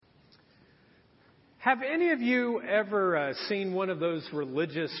Have any of you ever seen one of those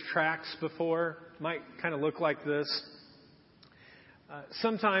religious tracts before? Might kind of look like this.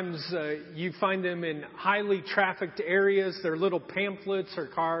 Sometimes you find them in highly trafficked areas. They're little pamphlets or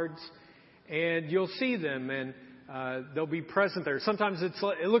cards, and you'll see them, and they'll be present there. Sometimes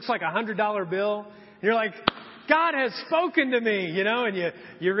it looks like $100 bill. And you're like, God has spoken to me, and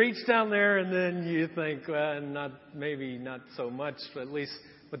you reach down there, and then you think, well, maybe not so much, but at least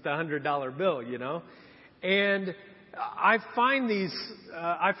with the $100 bill, And I found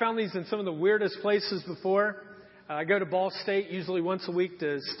these in some of the weirdest places before. I go to Ball State usually once a week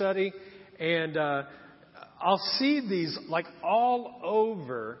to study, and I'll see these like all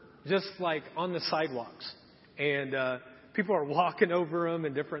over, just like on the sidewalks. And people are walking over them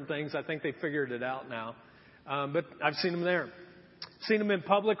and different things. I think they figured it out now. But I've seen them there. Seen them in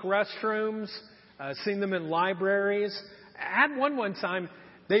public restrooms. Seen them in libraries. I had one time.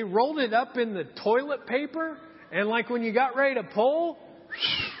 They rolled it up in the toilet paper, and like when you got ready to pull,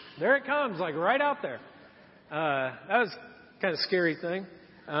 there it comes, like right out there. That was kind of a scary thing.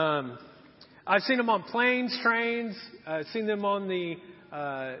 I've seen them on planes, trains. I've seen them on the,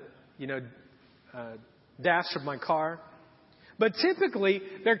 dash of my car. But typically,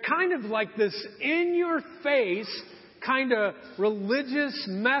 they're kind of like this in-your-face kind of religious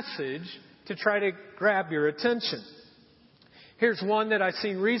message to try to grab your attention. Here's one that I've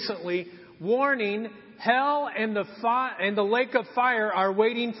seen recently. Warning, hell and the lake of fire are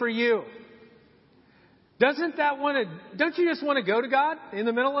waiting for you. Don't you just want to go to God in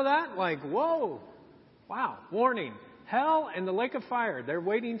the middle of that? Like, whoa, wow, warning, hell and the lake of fire, they're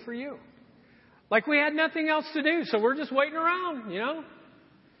waiting for you. Like we had nothing else to do, so we're just waiting around,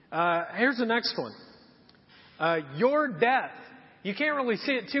 Here's the next one. Your death. You can't really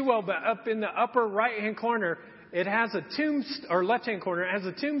see it too well, but up in the upper right-hand corner, it has a tombstone, or left-hand corner, it has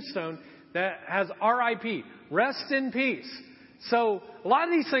a tombstone that has R.I.P. Rest in peace. So a lot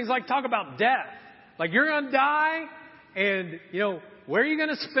of these things like talk about death. Like you're going to die and, where are you going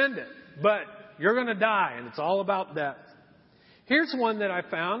to spend it? But you're going to die and it's all about death. Here's one that I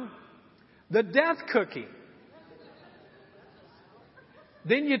found. The death cookie.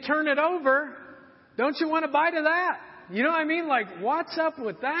 Then you turn it over. Don't you want to bite of that? You know what I mean? Like, what's up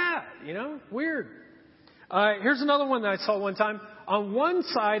with that? Weird. Here's another one that I saw one time. On one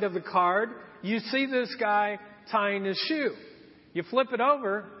side of the card, you see this guy tying his shoe. You flip it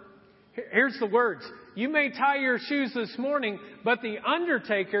over. Here's the words. You may tie your shoes this morning, but the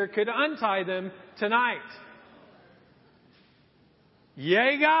undertaker could untie them tonight.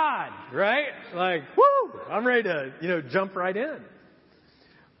 Yay, God, right? Like, whoo, I'm ready to, jump right in.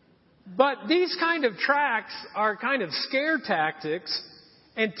 But these kind of tracts are kind of scare tactics,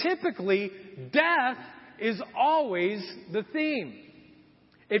 and typically death is always the theme.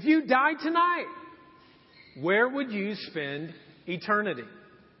 If you died tonight, where would you spend eternity?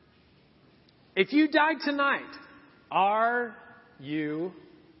 If you died tonight, are you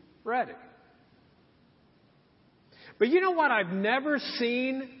ready? But you know what I've never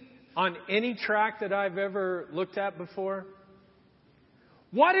seen on any tract that I've ever looked at before?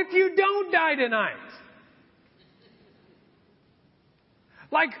 What if you don't die tonight?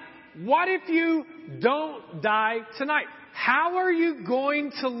 Like, what if you don't die tonight? How are you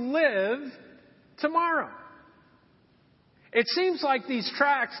going to live tomorrow? It seems like these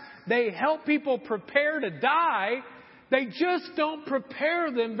tracts, they help people prepare to die. They just don't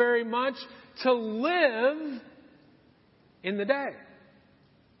prepare them very much to live in the day.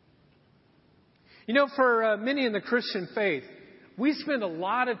 For many in the Christian faith, we spend a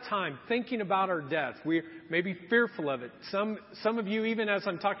lot of time thinking about our death. We're maybe fearful of it. Some of you, even as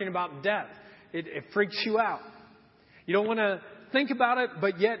I'm talking about death, it freaks you out. You don't want to think about it,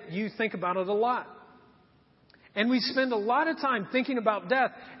 but yet you think about it a lot. And we spend a lot of time thinking about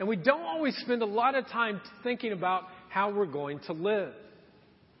death, and we don't always spend a lot of time thinking about how we're going to live.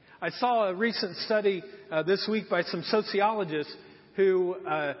 I saw a recent study this week by some sociologists who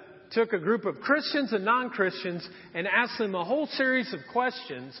took a group of Christians and non-Christians and asked them a whole series of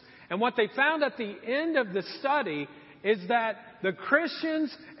questions. And what they found at the end of the study is that the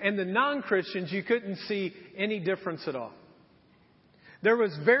Christians and the non-Christians, you couldn't see any difference at all. There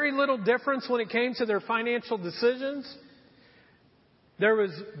was very little difference when it came to their financial decisions. There was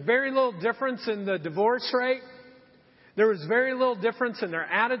very little difference in the divorce rate. There was very little difference in their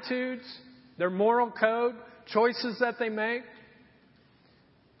attitudes, their moral code, choices that they make.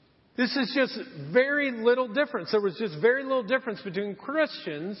 This is just very little difference. There was just very little difference between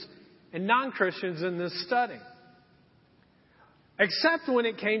Christians and non-Christians in this study. Except when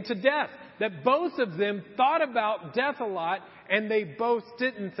it came to death. That both of them thought about death a lot, and they both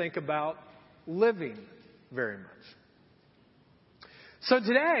didn't think about living very much. So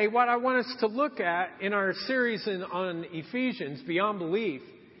today, what I want us to look at in our series on Ephesians, Beyond Belief,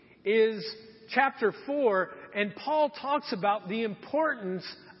 is chapter 4, and Paul talks about the importance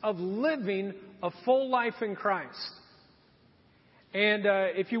of living a full life in Christ. And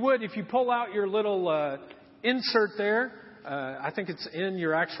if you pull out your little insert there, I think it's in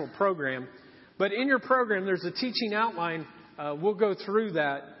your actual program, but in your program there's a teaching outline. We'll go through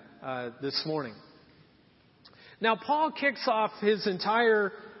that this morning. Now, Paul kicks off his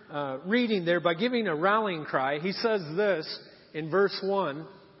entire reading there by giving a rallying cry. He says this in verse 1.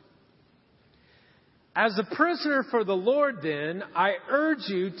 As a prisoner for the Lord, then, I urge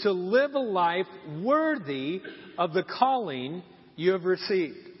you to live a life worthy of the calling you have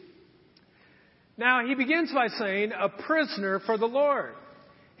received. Now, he begins by saying, a prisoner for the Lord.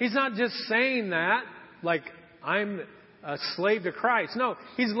 He's not just saying that like I'm a slave to Christ. No,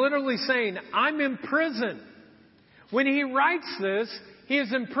 he's literally saying, I'm in prison. When he writes this, he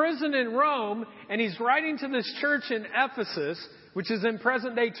is in prison in Rome, and he's writing to this church in Ephesus, which is in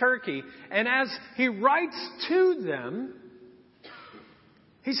present-day Turkey. And as he writes to them,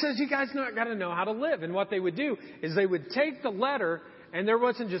 he says, you guys got to know how to live. And what they would do is they would take the letter, and there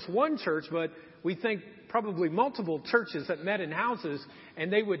wasn't just one church, but we think probably multiple churches that met in houses,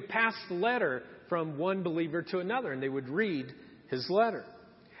 and they would pass the letter from one believer to another, and they would read his letter.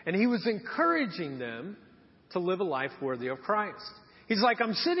 And he was encouraging them to live a life worthy of Christ. He's like,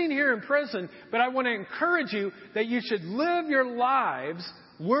 I'm sitting here in prison, but I want to encourage you that you should live your lives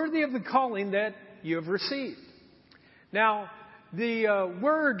worthy of the calling that you have received. Now, the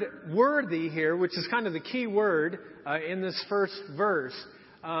word worthy here, which is kind of the key word in this first verse,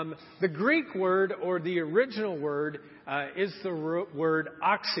 the Greek word or the original word is the word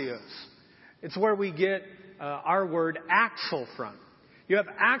axios. It's where we get our word axle from. You have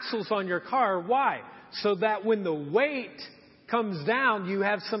axles on your car. Why? So that when the weight comes down, you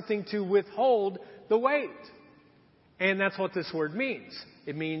have something to withhold the weight. And that's what this word means.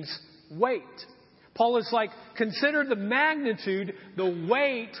 It means weight. Paul is like, consider the magnitude, the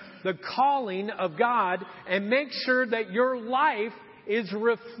weight, the calling of God, and make sure that your life is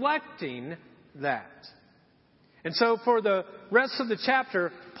reflecting that. And so for the rest of the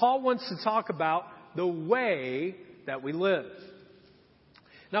chapter, Paul wants to talk about the way that we live.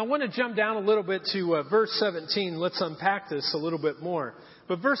 Now, I want to jump down a little bit to verse 17. Let's unpack this a little bit more.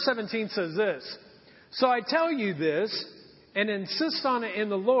 But verse 17 says this. So I tell you this, and insist on it in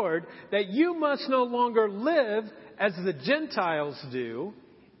the Lord, that you must no longer live as the Gentiles do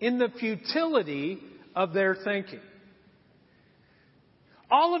in the futility of their thinking.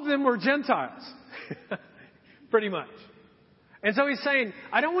 All of them were Gentiles, pretty much. And so he's saying,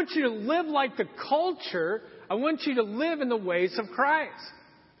 I don't want you to live like the culture. I want you to live in the ways of Christ.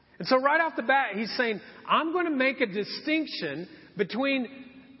 And so right off the bat, he's saying, I'm going to make a distinction between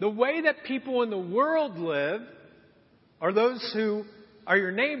the way that people in the world live, or those who are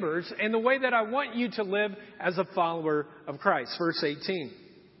your neighbors, and the way that I want you to live as a follower of Christ. Verse 18.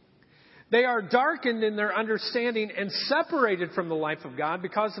 They are darkened in their understanding and separated from the life of God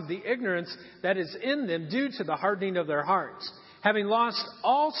because of the ignorance that is in them due to the hardening of their hearts. Having lost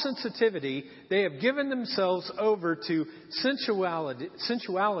all sensitivity, they have given themselves over to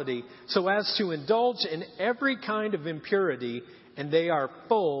sensuality so as to indulge in every kind of impurity, and they are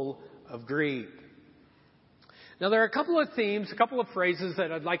full of greed. Now, there are a couple of themes, a couple of phrases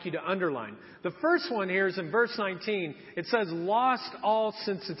that I'd like you to underline. The first one here is in verse 19. It says, lost all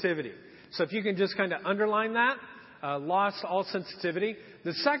sensitivity. So if you can just kind of underline that, lost all sensitivity.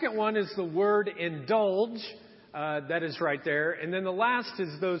 The second one is the word indulge. That is right there. And then the last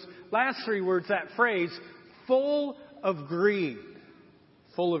is those last three words, that phrase, full of greed.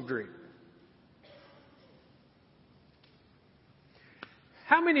 Full of greed.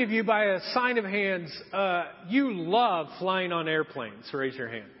 How many of you, by a sign of hands, you love flying on airplanes? Raise your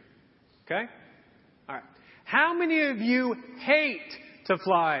hand. Okay? All right. How many of you hate to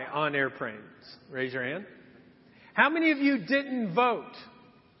fly on airplanes? Raise your hand. How many of you didn't vote?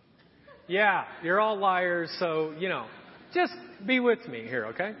 Yeah, you're all liars, so, just be with me here,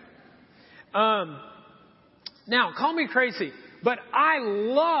 okay? Now, call me crazy, but I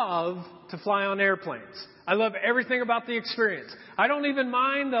love to fly on airplanes. I love everything about the experience. I don't even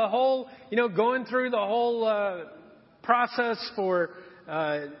mind the whole, going through the whole process for,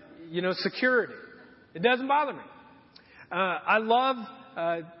 security. It doesn't bother me. I love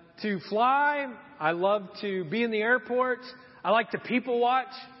to fly. I love to be in the airports. I like to people watch.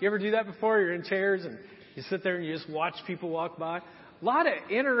 You ever do that before? You're in chairs and you sit there and you just watch people walk by. A lot of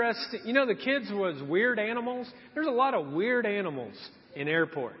interesting, the kids was weird animals. There's a lot of weird animals in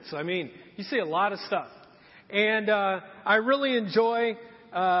airports. I mean, you see a lot of stuff. And I really enjoy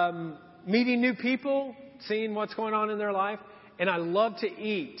meeting new people, seeing what's going on in their life. And I love to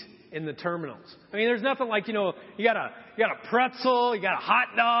eat in the terminals. I mean, there's nothing like, you got a pretzel, you got a hot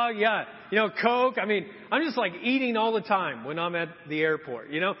dog, you got, Coke. I mean, I'm just like eating all the time when I'm at the airport,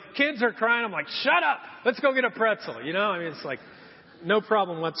 Kids are crying. I'm like, shut up. Let's go get a pretzel, I mean, it's like no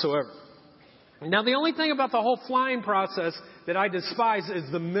problem whatsoever. Now, the only thing about the whole flying process that I despise is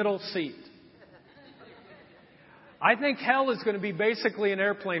the middle seat. I think hell is going to be basically an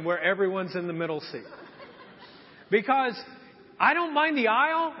airplane where everyone's in the middle seat. Because I don't mind the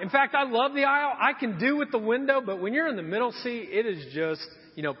aisle. In fact, I love the aisle. I can do with the window, but when you're in the middle seat, it is just,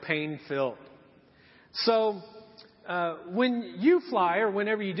 pain-filled. So, when you fly, or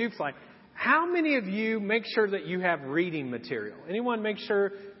whenever you do fly, how many of you make sure that you have reading material? Anyone make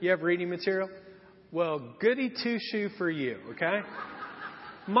sure you have reading material? Well, goody two-shoe for you, okay?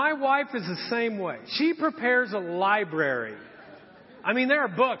 My wife is the same way. She prepares a library. I mean, there are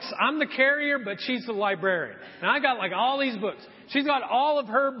books. I'm the carrier, but she's the librarian. And I got like all these books. She's got all of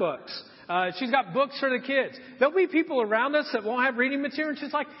her books. She's got books for the kids. There'll be people around us that won't have reading material. And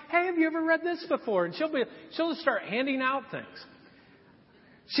she's like, hey, have you ever read this before? And she'll just start handing out things.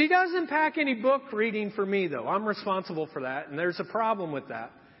 She doesn't pack any book reading for me, though. I'm responsible for that. And there's a problem with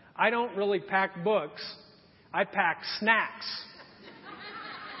that. I don't really pack books. I pack snacks.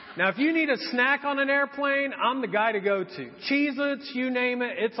 Now, if you need a snack on an airplane, I'm the guy to go to. Cheez-Its, you name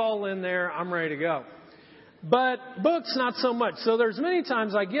it, it's all in there. I'm ready to go. But books, not so much. So there's many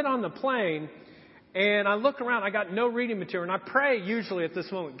times I get on the plane and I look around. I got no reading material. And I pray usually at this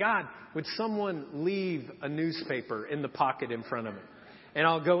moment, God, would someone leave a newspaper in the pocket in front of me? And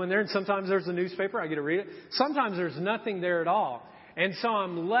I'll go in there, and sometimes there's a newspaper. I get to read it. Sometimes there's nothing there at all. And so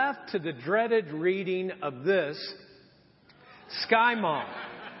I'm left to the dreaded reading of this, Sky Mall.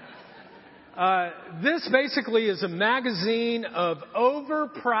 This basically is a magazine of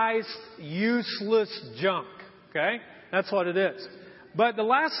overpriced, useless junk. Okay? That's what it is. But the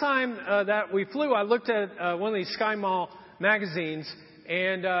last time that we flew, I looked at one of these Sky Mall magazines.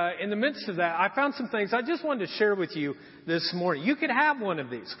 And in the midst of that, I found some things I just wanted to share with you this morning. You could have one of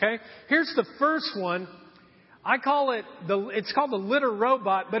these. Okay? Here's the first one. I call it, it's called the Litter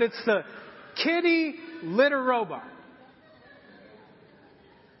Robot, but it's the Kitty Litter Robot.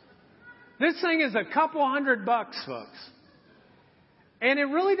 This thing is a couple $100, folks. And it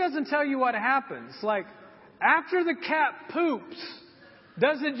really doesn't tell you what happens. Like, after the cat poops,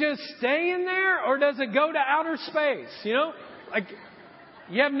 does it just stay in there or does it go to outer space? Like,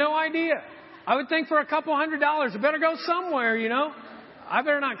 you have no idea. I would think for a couple $100, it better go somewhere, I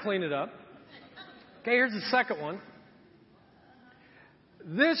better not clean it up. Okay, here's the second one.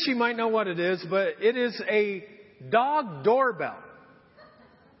 This, you might know what it is, but it is a dog doorbell.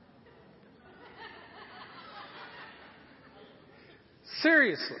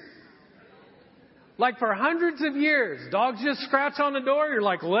 Seriously. Like for hundreds of years, dogs just scratch on the door. You're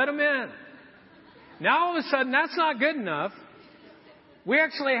like, let them in. Now all of a sudden, that's not good enough. We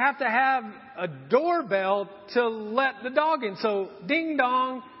actually have to have a doorbell to let the dog in. So, ding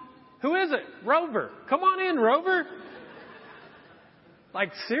dong. Who is it? Rover. Come on in, Rover.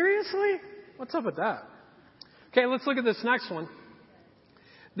 Like, seriously? What's up with that? Okay, let's look at this next one.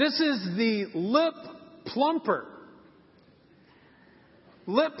 This is the Lip Plumper.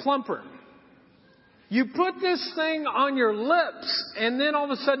 Lip Plumper. You put this thing on your lips, and then all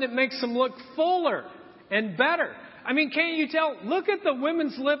of a sudden it makes them look fuller and better. I mean, can't you tell? Look at the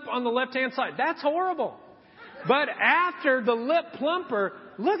women's lip on the left-hand side. That's horrible. But after the Lip Plumper,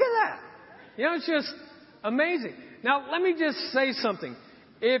 look at that. It's just amazing. Now, let me just say something.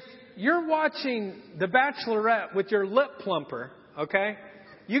 If you're watching The Bachelorette with your Lip Plumper, okay,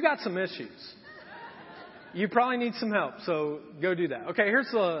 you got some issues. You probably need some help, so go do that. Okay, here's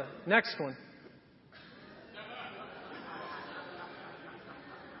the next one.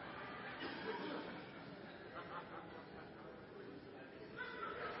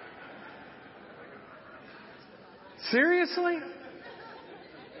 Seriously?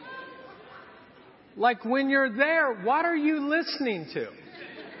 Like when you're there, what are you listening to?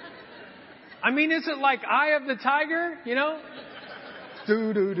 I mean, is it like Eye of the Tiger,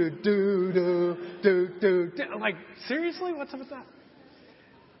 Do, do, do, do, do, do, do, do. Like, seriously? What's up with that?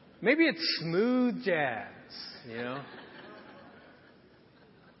 Maybe it's smooth jazz,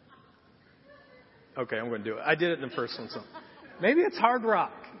 Okay, I'm going to do it. I did it in the first one, so. Maybe it's hard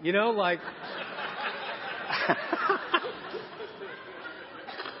rock, like.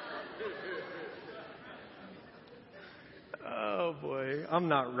 Oh boy, I'm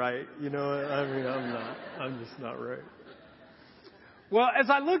not right. I'm not. I'm just not right. Well, as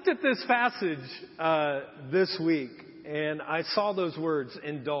I looked at this passage this week, and I saw those words,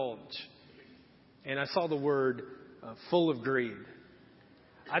 indulge, and I saw the word full of greed,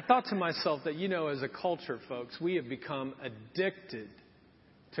 I thought to myself that, as a culture, folks, we have become addicted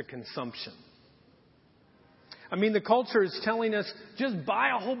to consumption. I mean, the culture is telling us, just buy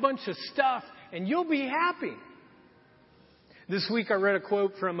a whole bunch of stuff and you'll be happy. This week I read a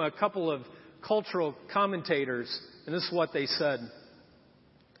quote from a couple of cultural commentators, and this is what they said.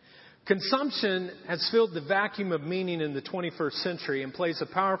 Consumption has filled the vacuum of meaning in the 21st century and plays a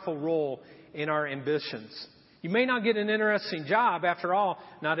powerful role in our ambitions. You may not get an interesting job. After all,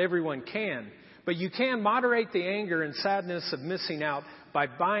 not everyone can. But you can moderate the anger and sadness of missing out by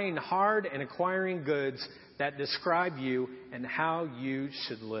buying hard and acquiring goods that describe you and how you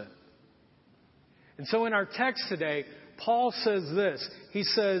should live. And so in our text today, Paul says this. He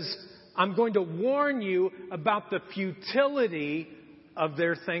says, I'm going to warn you about the futility of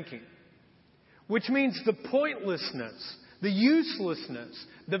their thinking. Which means the pointlessness, the uselessness,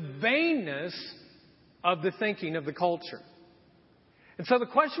 the vainness of the thinking of the culture. And so the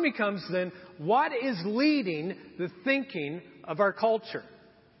question becomes then, what is leading the thinking of our culture?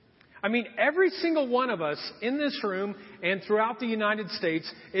 I mean, every single one of us in this room and throughout the United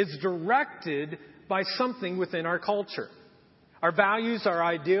States is directed by something within our culture. Our values, our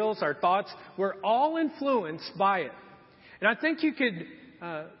ideals, our thoughts, we're all influenced by it. And I think you could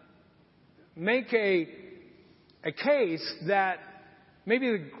make a case that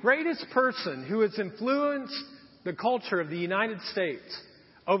maybe the greatest person who has influenced the culture of the United States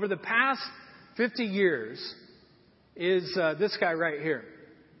over the past 50 years is this guy right here.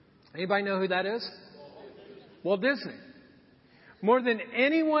 Anybody know who that is? Walt Disney. More than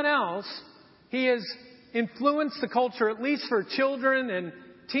anyone else, he has influenced the culture, at least for children and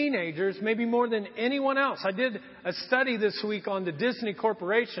teenagers, maybe more than anyone else. I did a study this week on the Disney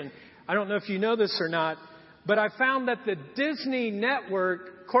Corporation. I don't know if you know this or not, but I found that the Disney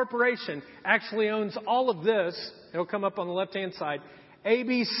Network Corporation actually owns all of this. It'll come up on the left-hand side.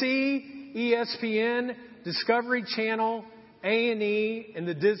 ABC, ESPN, Discovery Channel, A&E, and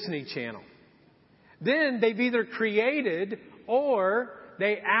the Disney Channel. Then they've either created or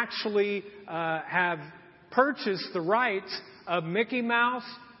they actually have purchased the rights of Mickey Mouse,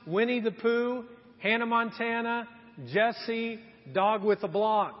 Winnie the Pooh, Hannah Montana, Jessie, Dog with a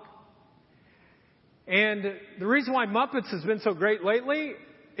Blog. And the reason why Muppets has been so great lately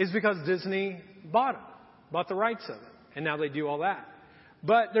is because Disney bought the rights of it. And now they do all that.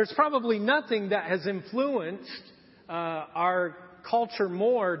 But there's probably nothing that has influenced our culture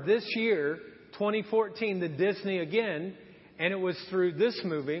more this year, 2014, than Disney again. And it was through this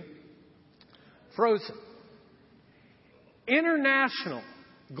movie, Frozen. International,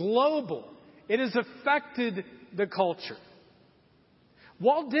 global, it has affected the culture.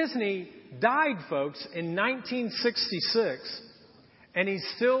 Walt Disney died, folks, in 1966, and he's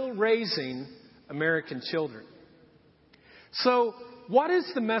still raising American children. So, what is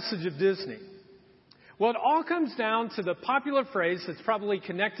the message of Disney? Well, it all comes down to the popular phrase that's probably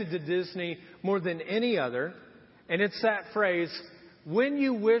connected to Disney more than any other, and it's that phrase, when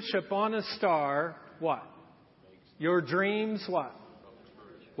you wish upon a star, what? Your dreams, what?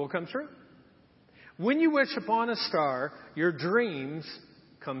 Will come true. When you wish upon a star, your dreams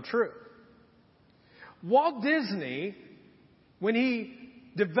come true. Walt Disney, when he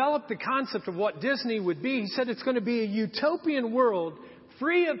developed the concept of what Disney would be, he said it's going to be a utopian world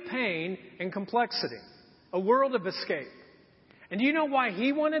free of pain and complexity. A world of escape. And do you know why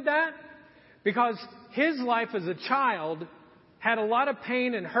he wanted that? Because his life as a child had a lot of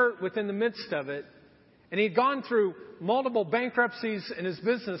pain and hurt within the midst of it. And he'd gone through multiple bankruptcies in his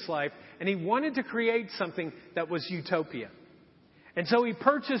business life. And he wanted to create something that was utopia. And so he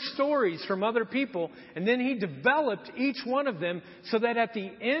purchased stories from other people, and then he developed each one of them so that at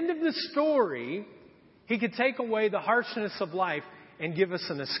the end of the story, he could take away the harshness of life and give us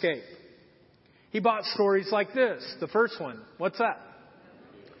an escape. He bought stories like this. The first one, what's that?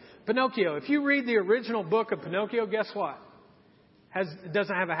 Pinocchio. If you read the original book of Pinocchio, guess what? It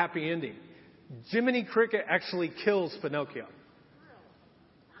doesn't have a happy ending. Jiminy Cricket actually kills Pinocchio.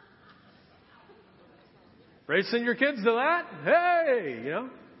 Racing your kids to that? Hey,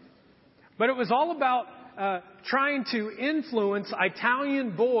 But it was all about trying to influence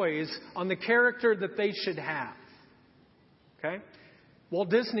Italian boys on the character that they should have. Okay? Walt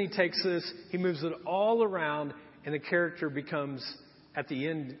Disney takes this, he moves it all around, and the character becomes, at the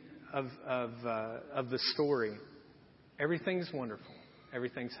end of the story, everything's wonderful.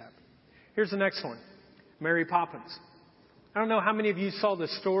 Everything's happy. Here's the next one. Mary Poppins. I don't know how many of you saw the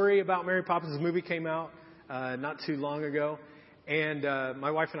story about Mary Poppins. The movie came out not too long ago. And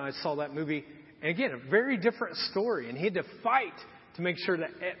my wife and I saw that movie. And again, a very different story. And he had to fight to make sure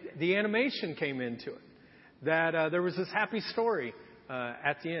that the animation came into it. That there was this happy story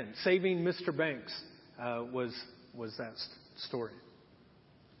at the end. Saving Mr. Banks was that story.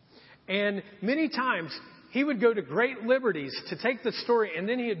 And many times he would go to great liberties to take the story and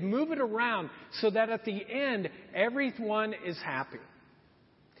then he'd move it around so that at the end everyone is happy.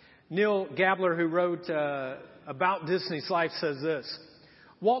 Neil Gabler, who wrote about Disney's life, says this: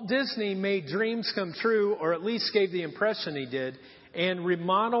 Walt Disney made dreams come true, or at least gave the impression he did, and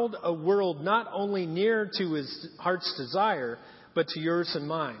remodeled a world not only near to his heart's desire, but to yours and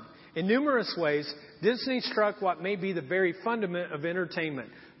mine. In numerous ways, Disney struck what may be the very fundament of entertainment,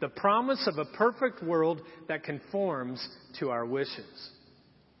 the promise of a perfect world that conforms to our wishes.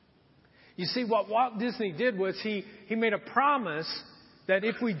 You see, what Walt Disney did was he made a promise that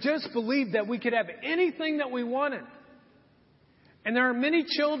if we just believed that we could have anything that we wanted. And there are many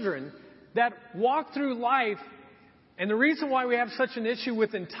children that walk through life, and the reason why we have such an issue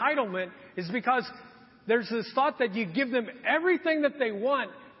with entitlement is because there's this thought that you give them everything that they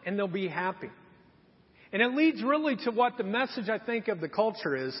want and they'll be happy. And it leads really to what the message, I think, of the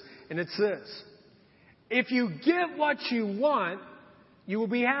culture is, and it's this: if you get what you want, you will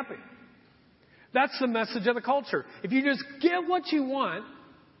be happy. That's the message of the culture. If you just get what you want,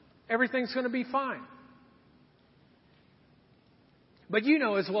 everything's going to be fine. But you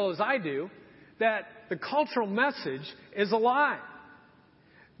know as well as I do that the cultural message is a lie.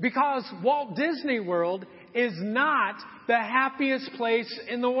 Because Walt Disney World is not the happiest place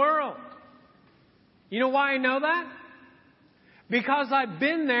in the world. You know why I know that? Because I've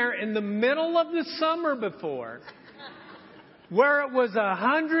been there in the middle of the summer before, where it was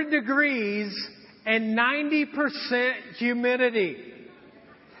 100 degrees and 90% humidity.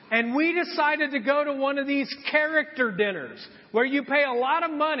 And we decided to go to one of these character dinners where you pay a lot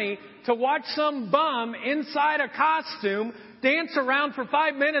of money to watch some bum inside a costume dance around for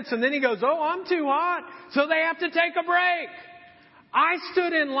 5 minutes, and then he goes, "Oh, I'm too hot," so they have to take a break. I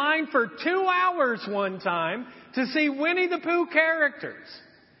stood in line for 2 hours one time to see Winnie the Pooh characters.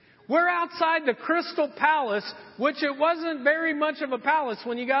 We're outside the Crystal Palace, which it wasn't very much of a palace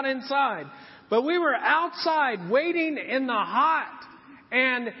when you got inside. But we were outside waiting in the hot.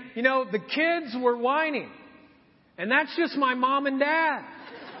 And, you know, the kids were whining. And that's just my mom and dad.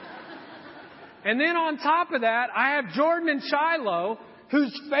 And then on top of that, I have Jordan and Shiloh,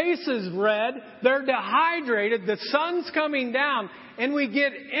 whose face is red. They're dehydrated. The sun's coming down. And we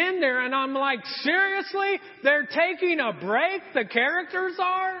get in there and I'm like, seriously? They're taking a break? The characters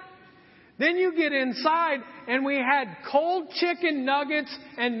are? Then you get inside and we had cold chicken nuggets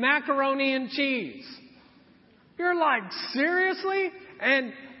and macaroni and cheese. You're like, seriously?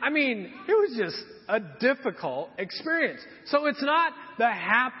 And I mean, it was just a difficult experience. So it's not the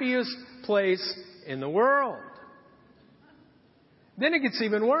happiest place in the world. Then it gets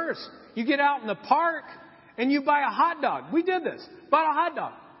even worse. You get out in the park and you buy a hot dog. We did this. Bought a hot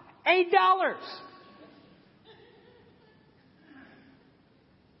dog. $8.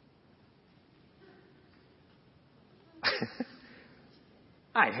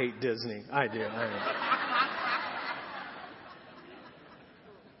 I hate Disney. I do.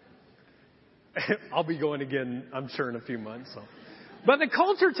 I'll be going again, I'm sure, in a few months. So. But the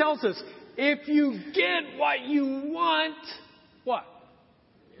culture tells us, if you get what you want, what?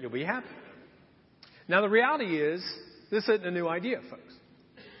 You'll be happy. Now, the reality is, this isn't a new idea, folks.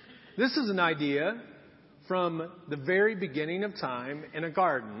 This is an idea from the very beginning of time in a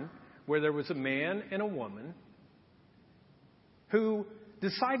garden where there was a man and a woman who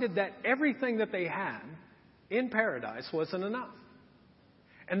decided that everything that they had in paradise wasn't enough.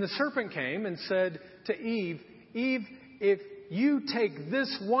 And the serpent came and said to Eve, "Eve, if you take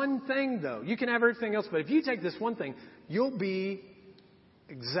this one thing, though, you can have everything else, but if you take this one thing, you'll be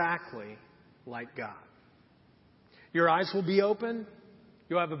exactly like God. Your eyes will be open.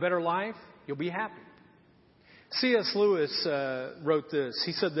 You'll have a better life. You'll be happy." C.S. Lewis wrote this.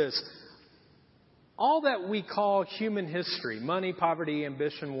 He said this: all that we call human history, money, poverty,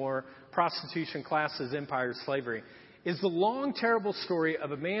 ambition, war, prostitution, classes, empire, slavery, is the long, terrible story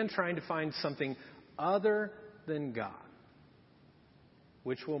of a man trying to find something other than God,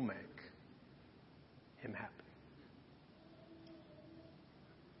 which will make him happy.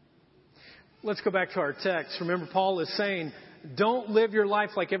 Let's go back to our text. Remember, Paul is saying, don't live your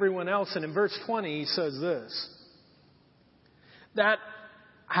life like everyone else. And in verse 20, he says this: that,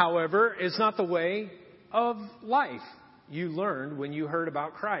 however, is not the way of life you learned when you heard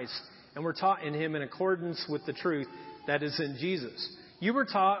about Christ and were taught in Him in accordance with the truth that is in Jesus. You were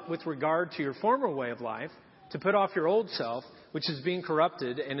taught with regard to your former way of life to put off your old self, which is being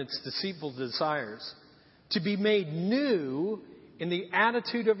corrupted, and its deceitful desires, to be made new in the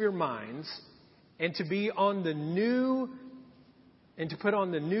attitude of your minds, and to be on the new, and to put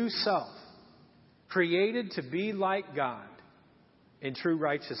on the new self, created to be like God in true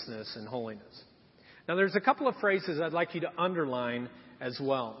righteousness and holiness. Now there's a couple of phrases I'd like you to underline as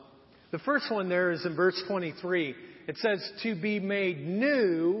well. The first one there is in verse 23. It says to be made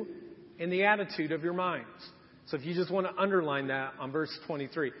new in the attitude of your minds. So if you just want to underline that on verse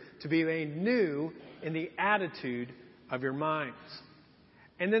 23, to be made new in the attitude of your minds.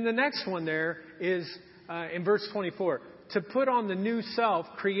 And then the next one there is in verse 24, to put on the new self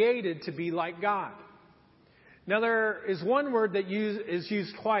created to be like God. Now there is one word that is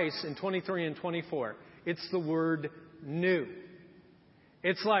used twice in 23 and 24. It's the word new.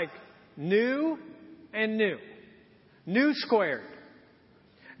 It's like new and new. New squared.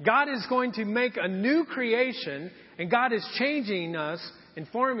 God is going to make a new creation, and God is changing us and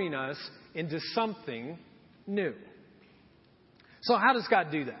forming us into something new. So how does God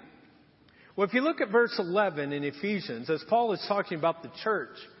do that? Well, if you look at verse 11 in Ephesians, as Paul is talking about the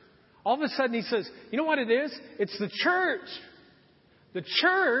church, all of a sudden he says, you know what it is? It's the church. The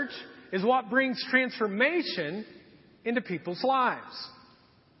church is what brings transformation into people's lives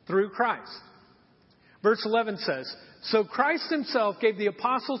through Christ. Verse 11 says, so Christ himself gave the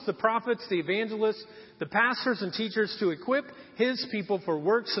apostles, the prophets, the evangelists, the pastors and teachers to equip his people for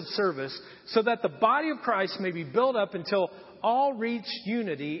works of service so that the body of Christ may be built up until all reach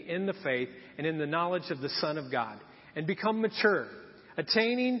unity in the faith and in the knowledge of the Son of God and become mature,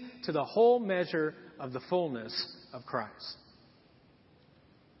 attaining to the whole measure of the fullness of Christ.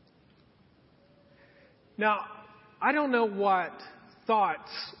 Now, I don't know what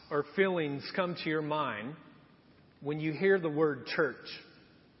thoughts or feelings come to your mind when you hear the word church.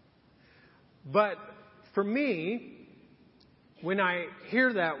 But for me, when I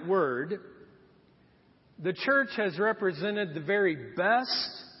hear that word, the church has represented the very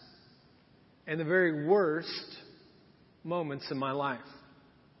best and the very worst moments in my life.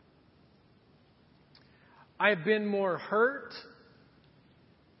 I have been more hurt,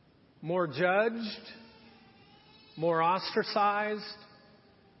 more judged, more ostracized,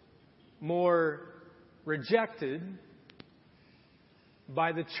 more rejected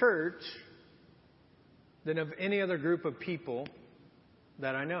by the church than of any other group of people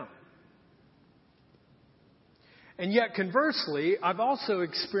that I know. And yet, conversely, I've also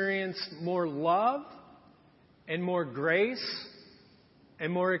experienced more love and more grace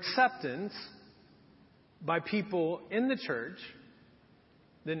and more acceptance by people in the church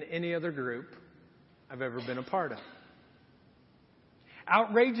than any other group I've ever been a part of.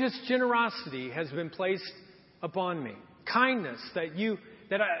 Outrageous generosity has been placed upon me. Kindness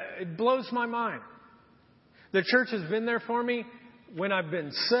it blows my mind. The church has been there for me when I've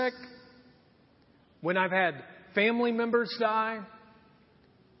been sick, when I've had family members die,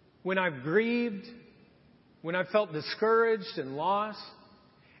 when I've grieved, when I felt discouraged and lost.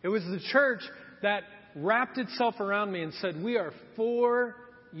 It was the church that wrapped itself around me and said, we are for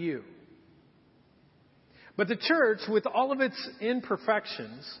you. But the church, with all of its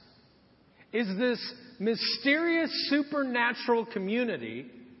imperfections, is this mysterious supernatural community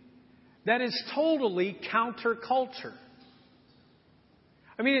that is totally counterculture.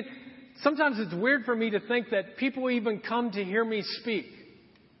 I mean, sometimes it's weird for me to think that people even come to hear me speak.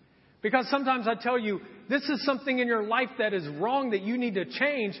 Because sometimes I tell you, this is something in your life that is wrong that you need to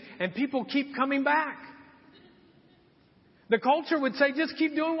change, and people keep coming back. The culture would say, just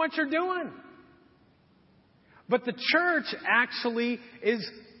keep doing what you're doing. But the church actually is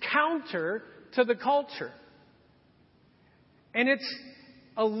counter to the culture. And it's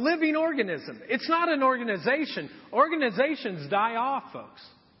a living organism. It's not an organization. Organizations die off, folks.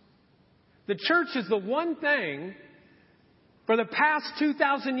 The church is the one thing for the past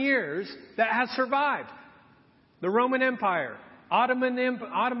 2,000 years that has survived. The Roman Empire, Ottoman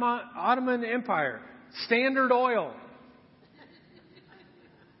Empire, Standard Oil.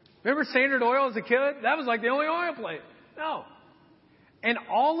 Remember Standard Oil as a kid? That was like the only oil place. No. And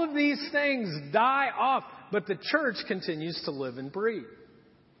all of these things die off, but the church continues to live and breathe.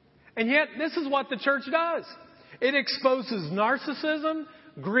 And yet, this is what the church does. It exposes narcissism,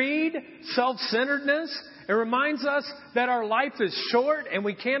 greed, self-centeredness. It reminds us that our life is short and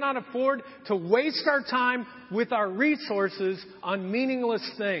we cannot afford to waste our time with our resources on meaningless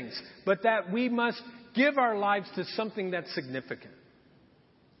things, but that we must give our lives to something that's significant.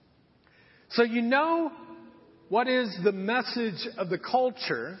 So you know what is the message of the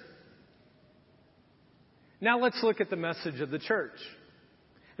culture. Now let's look at the message of the church.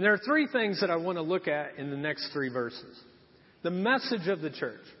 And there are three things that I want to look at in the next three verses. The message of the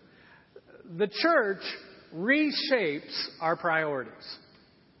church. The church reshapes our priorities.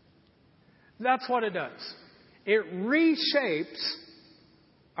 That's what it does. It reshapes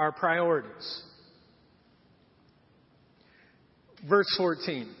our priorities. Verse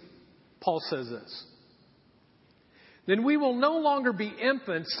 14, Paul says this. Then we will no longer be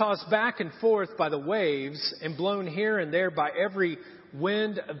infants tossed back and forth by the waves and blown here and there by every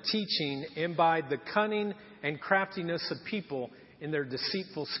wind of teaching and by the cunning and craftiness of people in their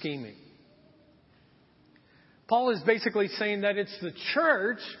deceitful scheming. Paul is basically saying that it's the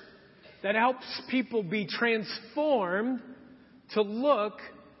church that helps people be transformed to look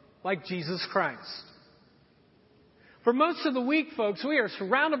like Jesus Christ. For most of the week, folks, we are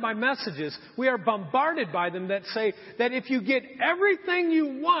surrounded by messages. We are bombarded by them that say that if you get everything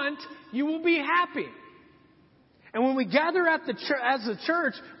you want, you will be happy. And when we gather at as a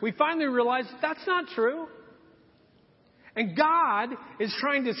church, we finally realize that's not true. And God is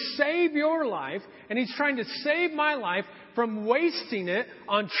trying to save your life, and He's trying to save my life from wasting it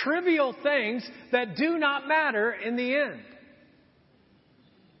on trivial things that do not matter in the end.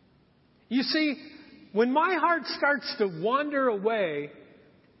 You see, when my heart starts to wander away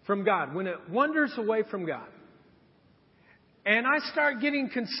from God, when it wanders away from God, and I start getting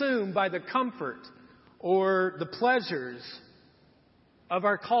consumed by the comfort or the pleasures of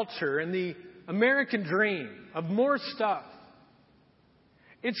our culture and the American dream of more stuff,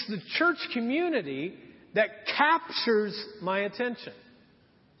 it's the church community that captures my attention.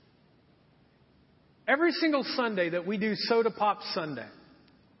 Every single Sunday that we do Soda Pop Sunday,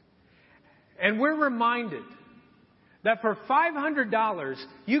 and we're reminded that for $500,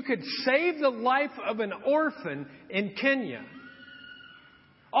 you could save the life of an orphan in Kenya.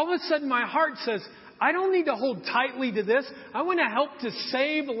 All of a sudden, my heart says, I don't need to hold tightly to this. I want to help to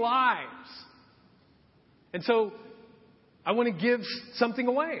save lives. And so, I want to give something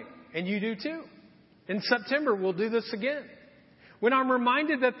away. And you do too. In September, we'll do this again. When I'm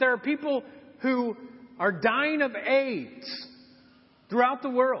reminded that there are people who are dying of AIDS throughout the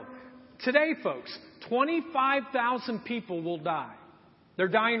world. Today, folks, 25,000 people will die. They're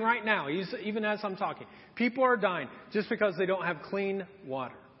dying right now, even as I'm talking. People are dying just because they don't have clean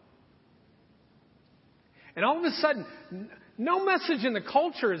water. And all of a sudden, no message in the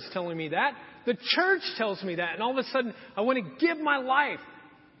culture is telling me that. The church tells me that. And all of a sudden, I want to give my life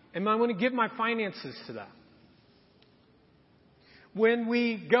and I want to give my finances to that. When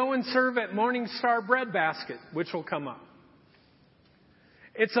we go and serve at Morning Star Bread Basket, which will come up.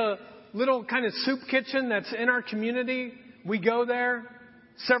 It's a little kind of soup kitchen that's in our community. We go there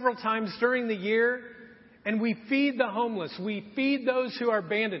several times during the year and we feed the homeless. We feed those who are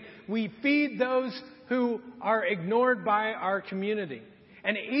abandoned. We feed those who are ignored by our community.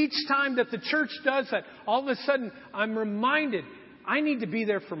 And each time that the church does that, all of a sudden I'm reminded I need to be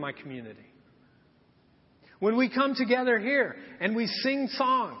there for my community. When we come together here and we sing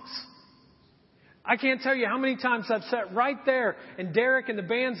songs, I can't tell you how many times I've sat right there and Derek and the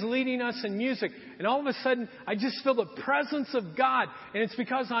band's leading us in music. And all of a sudden, I just feel the presence of God. And it's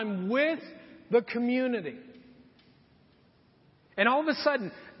because I'm with the community. And all of a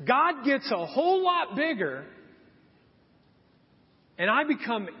sudden, God gets a whole lot bigger and I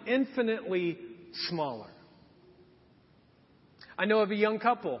become infinitely smaller. I know of a young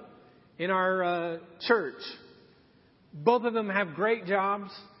couple in our church. Both of them have great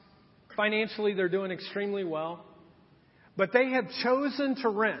jobs. Financially, they're doing extremely well. But they have chosen to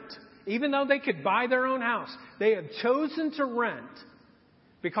rent. Even though they could buy their own house, they have chosen to rent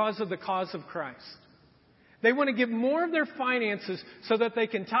because of the cause of Christ. They want to give more of their finances so that they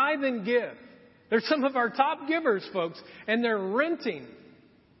can tithe and give. They're some of our top givers, folks, and they're renting.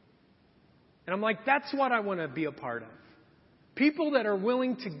 And I'm like, that's what I want to be a part of. People that are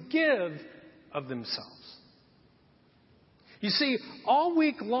willing to give of themselves. You see, all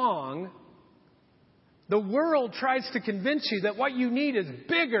week long, the world tries to convince you that what you need is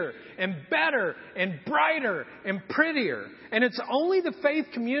bigger and better and brighter and prettier. And it's only the faith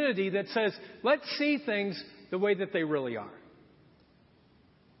community that says, let's see things the way that they really are.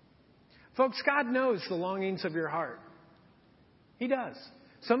 Folks, God knows the longings of your heart. He does.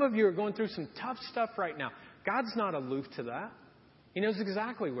 Some of you are going through some tough stuff right now. God's not aloof to that. He knows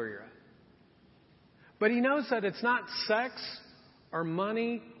exactly where you're at. But He knows that it's not sex or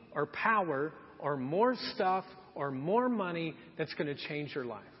money or power or more stuff or more money that's going to change your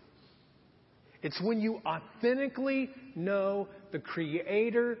life. It's when you authentically know the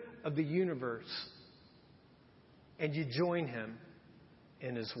Creator of the universe and you join Him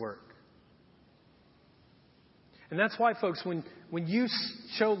in His work. And that's why, folks, when you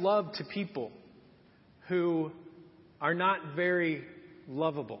show love to people who are not very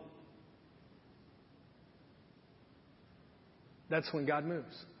lovable, that's when God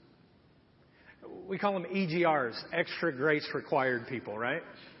moves. We call them EGRs, extra grace required people, right?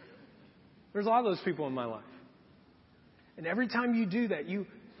 There's a lot of those people in my life. And every time you do that, you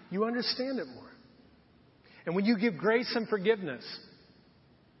understand it more. And when you give grace and forgiveness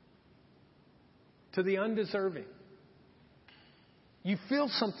to the undeserving, you feel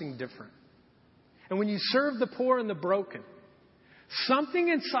something different. And when you serve the poor and the broken, something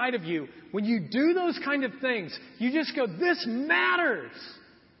inside of you, when you do those kind of things, you just go, this matters.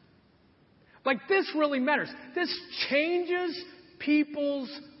 Like, this really matters. This changes people's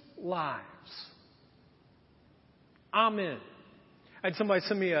lives. Amen. I had somebody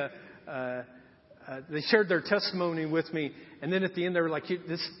send me they shared their testimony with me, and then at the end they were like,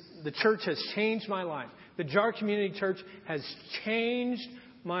 the church has changed my life. The Jar Community Church has changed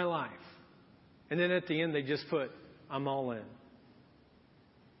my life. And then at the end they just put, I'm all in.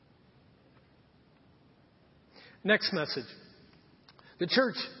 Next message. The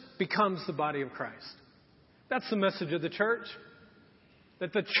church becomes the body of Christ. That's the message of the church.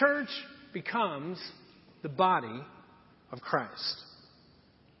 That the church becomes the body of Christ.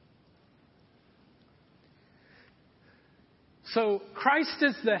 So Christ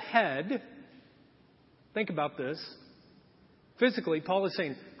is the head. Think about this. Physically, Paul is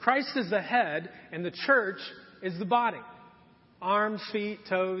saying Christ is the head and the church is the body. Arms, feet,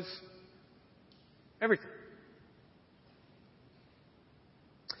 toes, everything.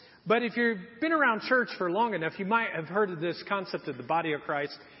 But if you've been around church for long enough, you might have heard of this concept of the body of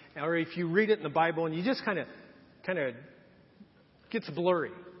Christ. Or if you read it in the Bible and you just kind of gets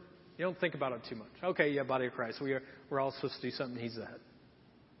blurry. You don't think about it too much. Okay, yeah, body of Christ. We're all supposed to do something. He's the head.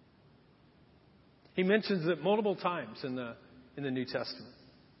 He mentions it multiple times in the New Testament.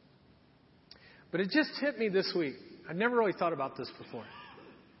 But it just hit me this week. I've never really thought about this before.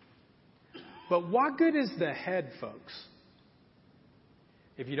 But what good is the head, folks,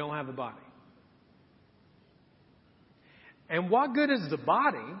 if you don't have a body? And what good is the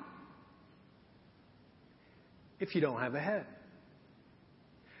body if you don't have a head?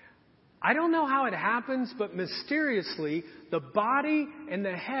 I don't know how it happens, but mysteriously, the body and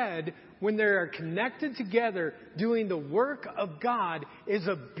the head, when they are connected together doing the work of God, is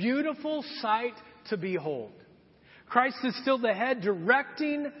a beautiful sight to behold. Christ is still the head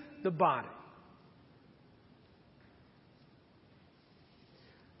directing the body.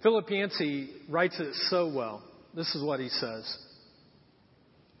 Philip Yancey writes it so well. This is what he says.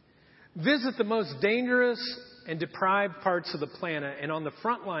 Visit the most dangerous and deprived parts of the planet, and on the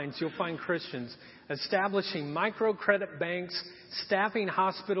front lines you'll find Christians establishing microcredit banks, staffing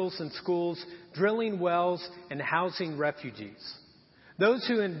hospitals and schools, drilling wells, and housing refugees. Those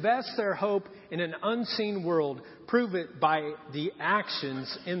who invest their hope in an unseen world prove it by the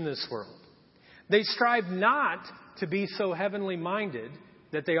actions in this world. They strive not to be so heavenly minded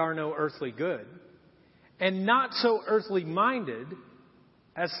that they are no earthly good, and not so earthly minded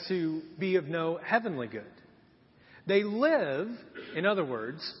as to be of no heavenly good. They live, in other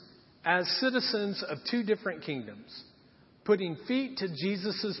words, as citizens of two different kingdoms, putting feet to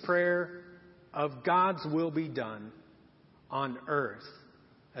Jesus' prayer of God's will be done on earth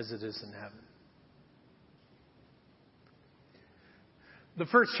as it is in heaven. The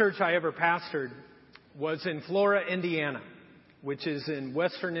first church I ever pastored was in Flora, Indiana, which is in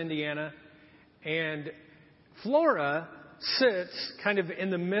western Indiana. And Flora sits kind of in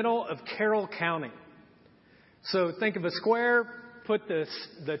the middle of Carroll County. So think of a square, put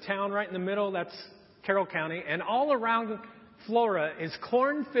the town right in the middle, that's Carroll County. And all around Flora is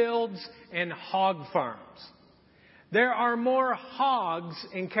cornfields and hog farms. There are more hogs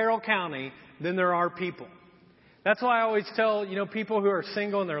in Carroll County than there are people. That's why I always tell, people who are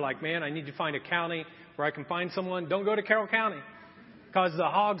single and they're like, man, I need to find a county where I can find someone. Don't go to Carroll County because the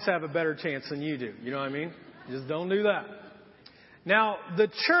hogs have a better chance than you do. You know what I mean? Just don't do that. Now, the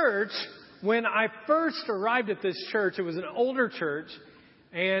church, when I first arrived at this church, it was an older church,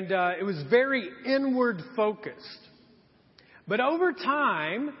 and it was very inward focused. But over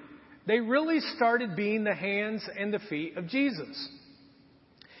time, they really started being the hands and the feet of Jesus.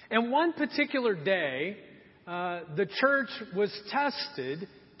 And one particular day, the church was tested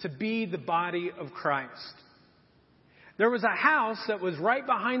to be the body of Christ. There was a house that was right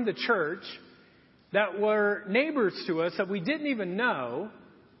behind the church that were neighbors to us that we didn't even know.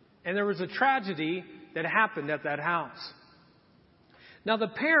 And there was a tragedy that happened at that house. Now the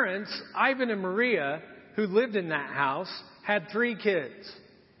parents, Ivan and Maria, who lived in that house, had 3 kids.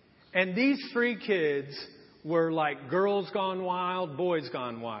 And these 3 kids were like girls gone wild, boys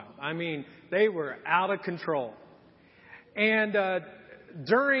gone wild. I mean, they were out of control. And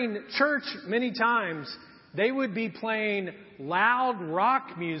during church, many times, they would be playing loud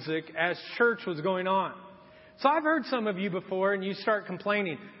rock music as church was going on. So I've heard some of you before, and you start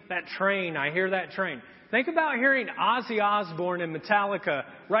complaining, that train, I hear that train. Think about hearing Ozzy Osbourne and Metallica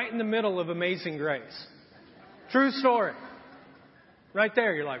right in the middle of Amazing Grace. True story. Right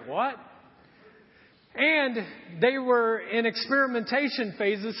there, you're like, what? And they were in experimentation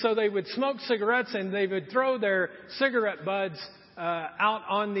phases, so they would smoke cigarettes and they would throw their cigarette butts out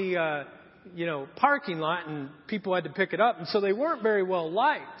on the parking lot, and people had to pick it up. And so they weren't very well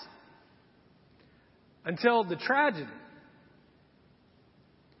liked until the tragedy.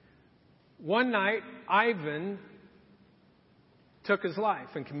 One night, Ivan took his life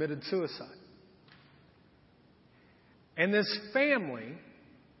and committed suicide. And this family,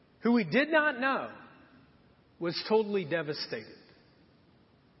 who we did not know, was totally devastated.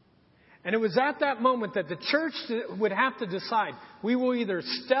 And it was at that moment that the church would have to decide, we will either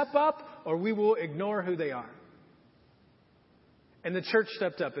step up or we will ignore who they are. And the church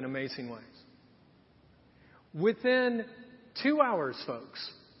stepped up in amazing ways. Within 2 hours,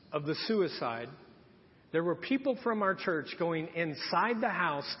 folks, of the suicide, there were people from our church going inside the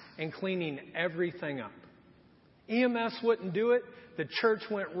house and cleaning everything up. EMS wouldn't do it. The church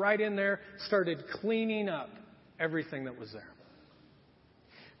went right in there, started cleaning up everything that was there.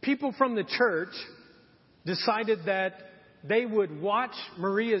 People from the church decided that they would watch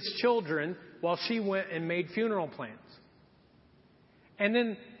Maria's children while she went and made funeral plans. And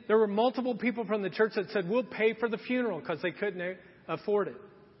then there were multiple people from the church that said, we'll pay for the funeral because they couldn't afford it.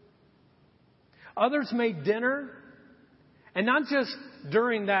 Others made dinner, and not just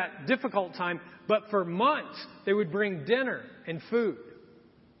during that difficult time, but for months they would bring dinner and food.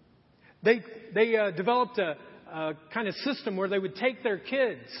 They developed a kind of system where they would take their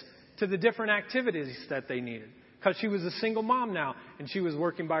kids to the different activities that they needed, because she was a single mom now and she was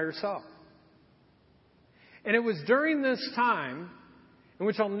working by herself. And it was during this time in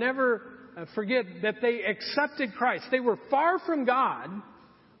which I'll never forget that they accepted Christ. They were far from God,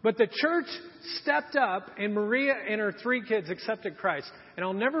 but the church stepped up and Maria and her 3 kids accepted Christ. And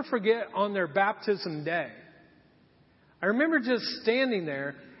I'll never forget on their baptism day, I remember just standing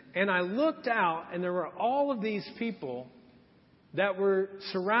there and I looked out and there were all of these people that were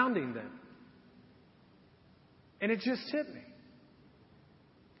surrounding them. And it just hit me.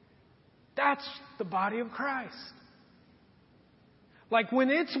 That's the body of Christ. Like when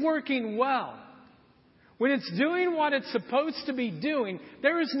it's working well, when it's doing what it's supposed to be doing,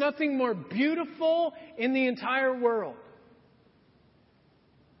 there is nothing more beautiful in the entire world.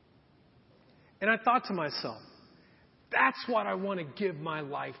 And I thought to myself, that's what I want to give my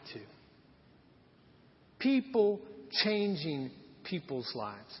life to. People changing people's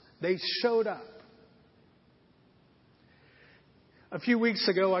lives. They showed up. A few weeks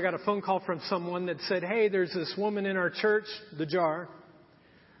ago, I got a phone call from someone that said, hey, there's this woman in our church, The Jar,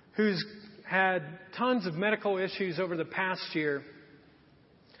 who's had tons of medical issues over the past year.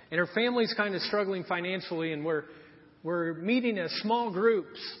 And her family's kind of struggling financially, and we're meeting as small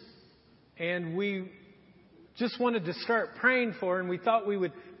groups. And we just wanted to start praying for her, and we thought we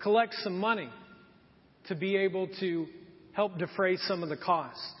would collect some money to be able to help defray some of the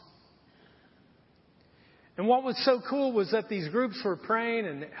cost. And what was so cool was that these groups were praying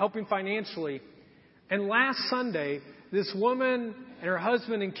and helping financially. And last Sunday, this woman and her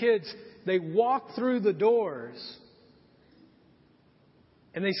husband and kids, they walked through the doors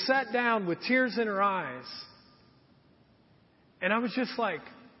and they sat down with tears in her eyes. And I was just like,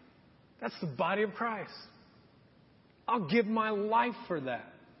 that's the body of Christ. I'll give my life for that.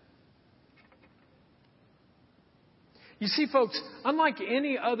 You see, folks, unlike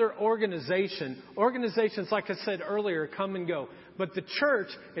any other organization, organizations, like I said earlier, come and go. But the church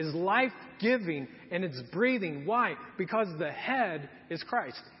is life-giving and it's breathing. Why? Because the head is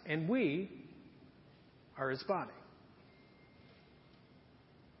Christ and we are His body.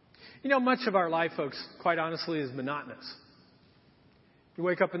 You know, much of our life, folks, quite honestly, is monotonous. You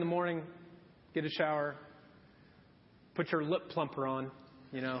wake up in the morning, get a shower, put your lip plumper on,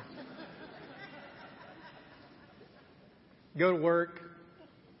 you know. Go to work.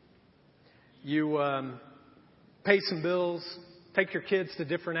 You pay some bills, take your kids to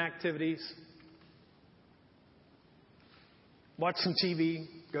different activities, watch some TV,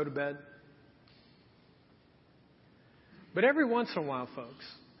 go to bed. But every once in a while, folks,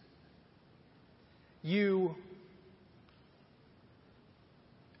 you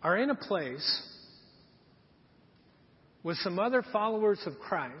are in a place with some other followers of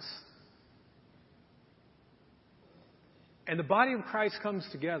Christ, and the body of Christ comes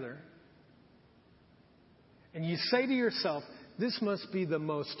together, And you say to yourself, this must be the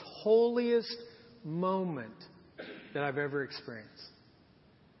most holiest moment that I've ever experienced.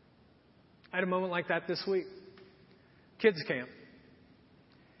 I had a moment like that this week. Kids camp.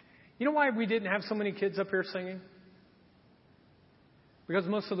 You know why we didn't have so many kids up here singing? Because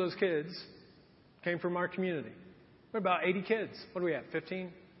most of those kids came from our community. We're about 80 kids. What do we have?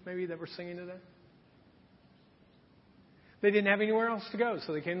 15 maybe that were singing today? They didn't have anywhere else to go,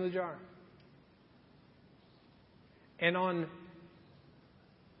 so they came to the jar. And on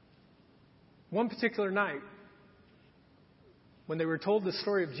one particular night, when they were told the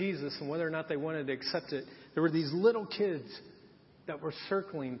story of Jesus and whether or not they wanted to accept it, there were these little kids that were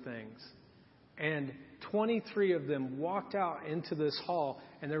circling things. And 23 of them walked out into this hall,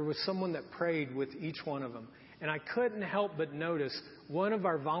 and there was someone that prayed with each one of them. And I couldn't help but notice one of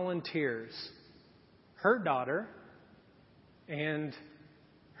our volunteers, her daughter, and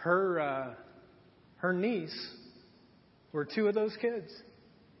her niece were two of those kids.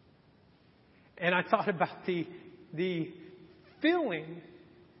 And I thought about the feeling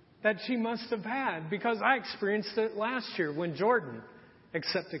that she must have had, because I experienced it last year when Jordan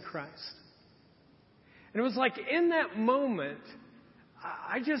accepted Christ. And it was like in that moment,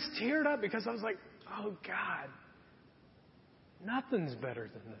 I just teared up because I was like, oh God, nothing's better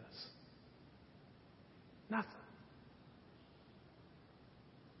than this. Nothing.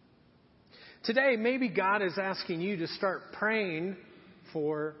 Today, maybe God is asking you to start praying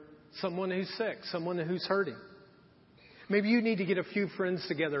for someone who's sick, someone who's hurting. Maybe you need to get a few friends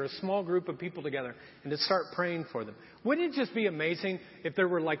together, a small group of people together, and to start praying for them. Wouldn't it just be amazing if there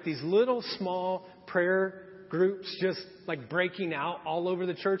were like these little small prayer groups just like breaking out all over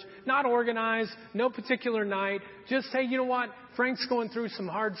the church? Not organized, no particular night. Just, hey, you know what? Frank's going through some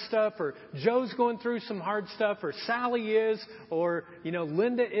hard stuff, or Joe's going through some hard stuff, or Sally is, or,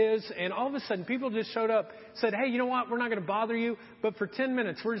 Linda is. And all of a sudden people just showed up, said, hey, you know what? We're not going to bother you, but for 10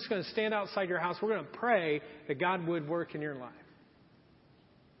 minutes, we're just going to stand outside your house. We're going to pray that God would work in your life.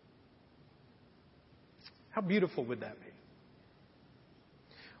 How beautiful would that be?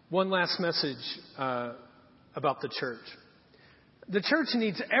 One last message about the church. The church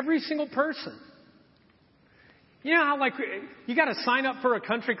needs every single person. You know how you got to sign up for a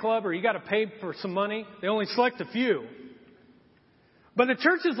country club, or you got to pay for some money? They only select a few. But the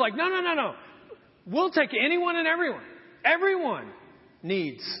church is like, no. We'll take anyone and everyone. Everyone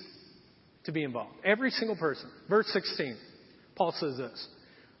needs to be involved. Every single person. Verse 16, Paul says this.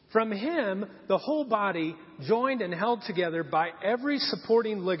 From him, the whole body, joined and held together by every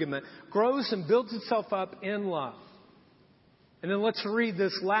supporting ligament, grows and builds itself up in love. And then let's read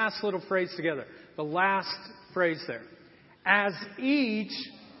this last little phrase together. The last phrase there. As each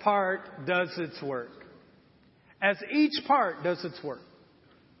part does its work. As each part does its work.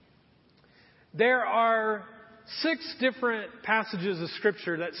 There are 6 different passages of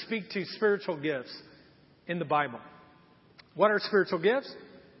Scripture that speak to spiritual gifts in the Bible. What are spiritual gifts?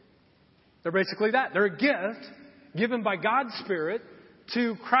 They're basically that. They're a gift given by God's Spirit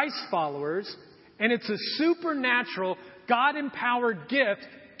to Christ followers, and it's a supernatural, God-empowered gift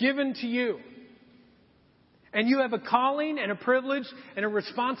given to you. And you have a calling and a privilege and a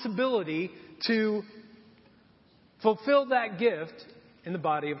responsibility to fulfill that gift in the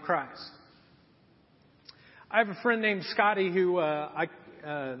body of Christ. I have a friend named Scotty who I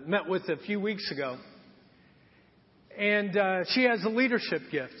met with a few weeks ago. And she has a leadership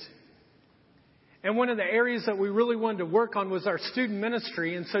gift. And one of the areas that we really wanted to work on was our student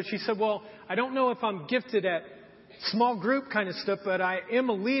ministry. And so she said, well, I don't know if I'm gifted at small group kind of stuff, but I am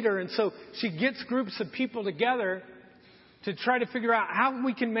a leader. And so she gets groups of people together to try to figure out how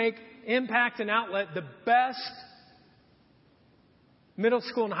we can make Impact and Outlet the best middle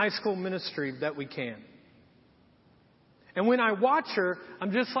school and high school ministry that we can. And when I watch her,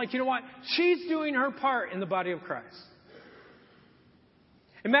 I'm just like, you know what? She's doing her part in the body of Christ.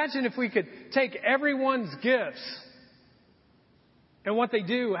 Imagine if we could take everyone's gifts and what they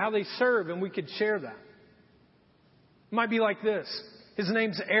do, how they serve, and we could share that. It might be like this. His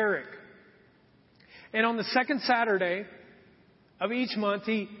name's Eric. And on the second Saturday of each month,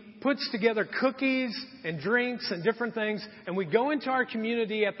 he puts together cookies and drinks and different things. And we go into our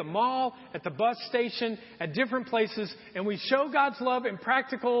community at the mall, at the bus station, at different places, and we show God's love in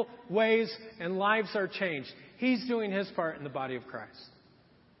practical ways, and lives are changed. He's doing his part in the body of Christ.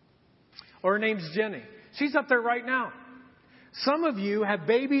 Or her name's Jenny. She's up there right now. Some of you have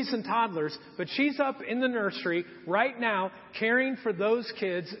babies and toddlers, but she's up in the nursery right now caring for those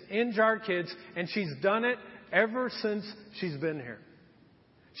kids, in-jar kids, and she's done it ever since she's been here.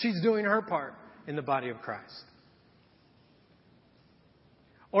 She's doing her part in the body of Christ.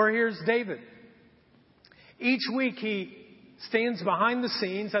 Or here's David. Each week he stands behind the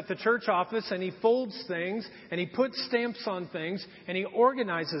scenes at the church office and he folds things and he puts stamps on things and he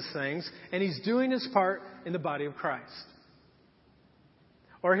organizes things and he's doing his part in the body of Christ.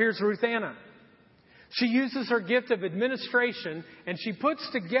 Or here's Ruth Anna. She uses her gift of administration and she puts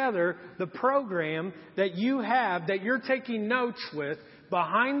together the program that you have, that you're taking notes with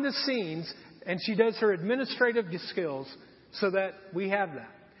behind the scenes, and she does her administrative skills so that we have that.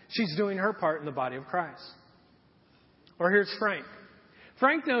 She's doing her part in the body of Christ. Or here's Frank.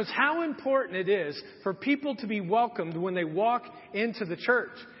 Frank knows how important it is for people to be welcomed when they walk into the church.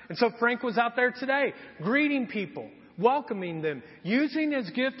 And so Frank was out there today greeting people, welcoming them, using his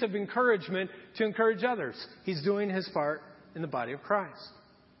gift of encouragement to encourage others. He's doing his part in the body of Christ.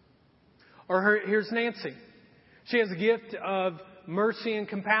 Or here's Nancy. She has a gift of mercy and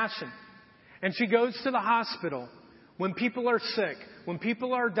compassion. And she goes to the hospital when people are sick, when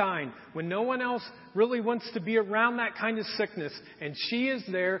people are dying, when no one else really wants to be around that kind of sickness. And she is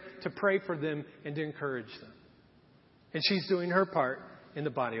there to pray for them and to encourage them. And she's doing her part in the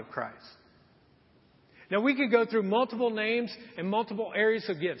body of Christ. Now, we could go through multiple names and multiple areas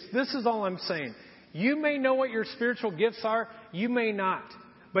of gifts. This is all I'm saying. You may know what your spiritual gifts are. You may not.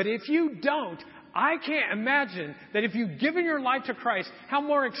 But if you don't, I can't imagine that if you've given your life to Christ, how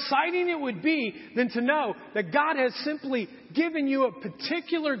more exciting it would be than to know that God has simply given you a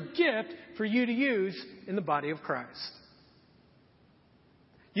particular gift for you to use in the body of Christ.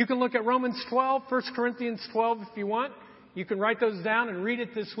 You can look at Romans 12, 1 Corinthians 12 if you want. You can write those down and read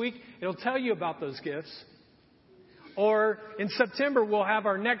it this week. It'll tell you about those gifts. Or in September, we'll have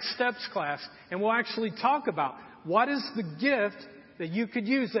our Next Steps class, and we'll actually talk about what is the gift that you could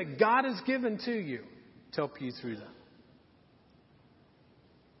use, that God has given to you to help you through that.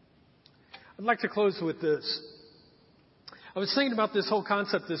 I'd like to close with this. I was thinking about this whole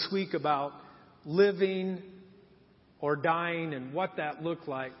concept this week about living or dying and what that looked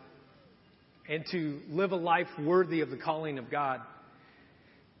like, and to live a life worthy of the calling of God.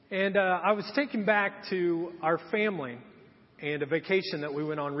 And I was taken back to our family and a vacation that we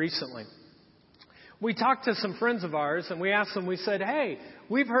went on recently. We talked to some friends of ours and we asked them, we said, hey,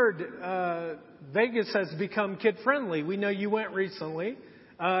 we've heard Vegas has become kid-friendly. We know you went recently. Is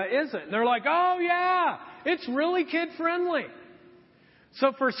it? And they're like, oh, yeah, it's really kid-friendly.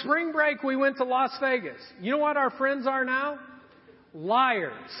 So for spring break, we went to Las Vegas. You know what our friends are now?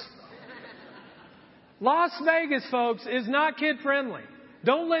 Liars. Las Vegas, folks, is not kid-friendly.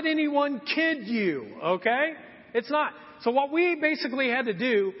 Don't let anyone kid you, okay? It's not. So what we basically had to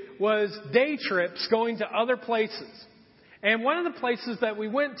do was day trips going to other places. And one of the places that we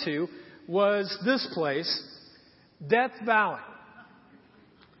went to was this place, Death Valley.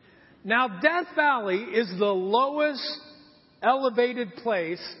 Now, Death Valley is the lowest elevated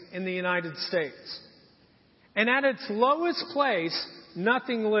place in the United States. And at its lowest place,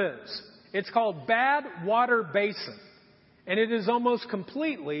 nothing lives. It's called Badwater Basin. And it is almost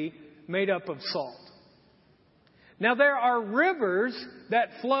completely made up of salt. Now, there are rivers that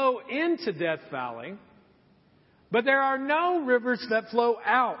flow into Death Valley, but there are no rivers that flow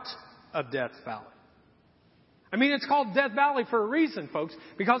out of Death Valley. I mean, it's called Death Valley for a reason, folks,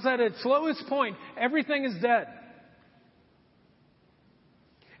 because at its lowest point, everything is dead.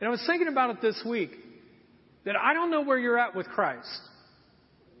 And I was thinking about it this week, that I don't know where you're at with Christ.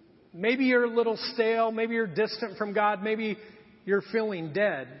 Maybe you're a little stale, maybe you're distant from God, maybe you're feeling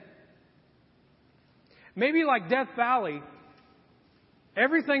dead. Maybe like Death Valley,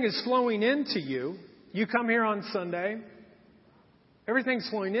 everything is flowing into you. You come here on Sunday, everything's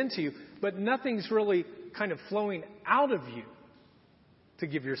flowing into you, but nothing's really kind of flowing out of you to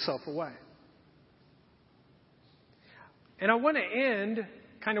give yourself away. And I want to end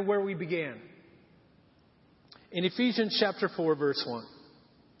kind of where we began. In Ephesians chapter 4, verse 1,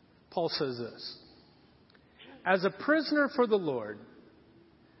 Paul says this: as a prisoner for the Lord,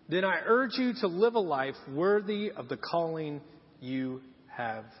 then I urge you to live a life worthy of the calling you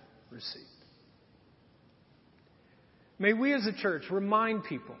have received. May we as a church remind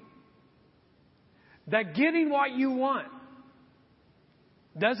people that getting what you want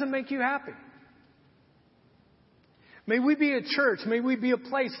doesn't make you happy. May we be a church, may we be a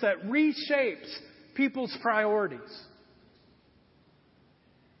place that reshapes people's priorities.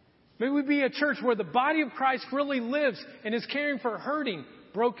 May we be a church where the body of Christ really lives and is caring for hurting,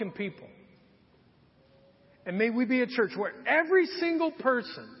 broken people. And may we be a church where every single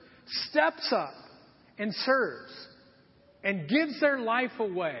person steps up and serves and gives their life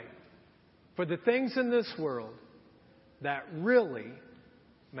away for the things in this world that really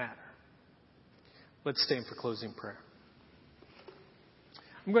matter. Let's stand for closing prayer.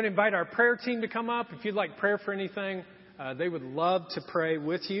 I'm going to invite our prayer team to come up. If you'd like prayer for anything, they would love to pray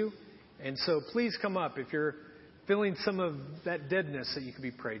with you. And so please come up if you're feeling some of that deadness that you can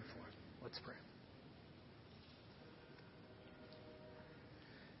be prayed for. Let's pray.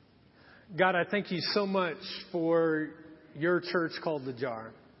 God, I thank you so much for your church called The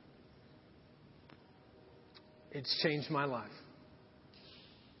Jar. It's changed my life.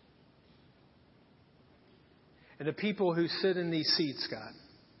 And the people who sit in these seats, God,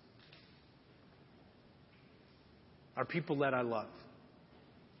 are people that I love.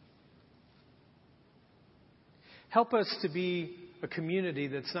 Help us to be a community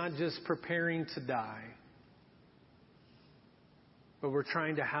that's not just preparing to die, but we're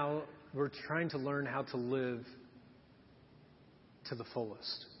trying to learn how to live to the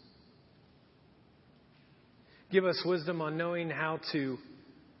fullest. Give us wisdom on knowing how to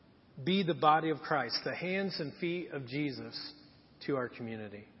be the body of Christ, the hands and feet of Jesus to our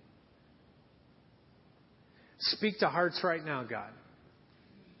community. Speak to hearts right now, God,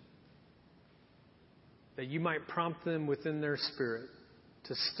 that you might prompt them within their spirit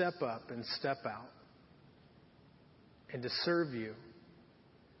to step up and step out and to serve you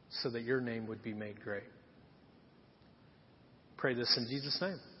so that your name would be made great. Pray this in Jesus'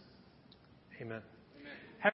 name. Amen.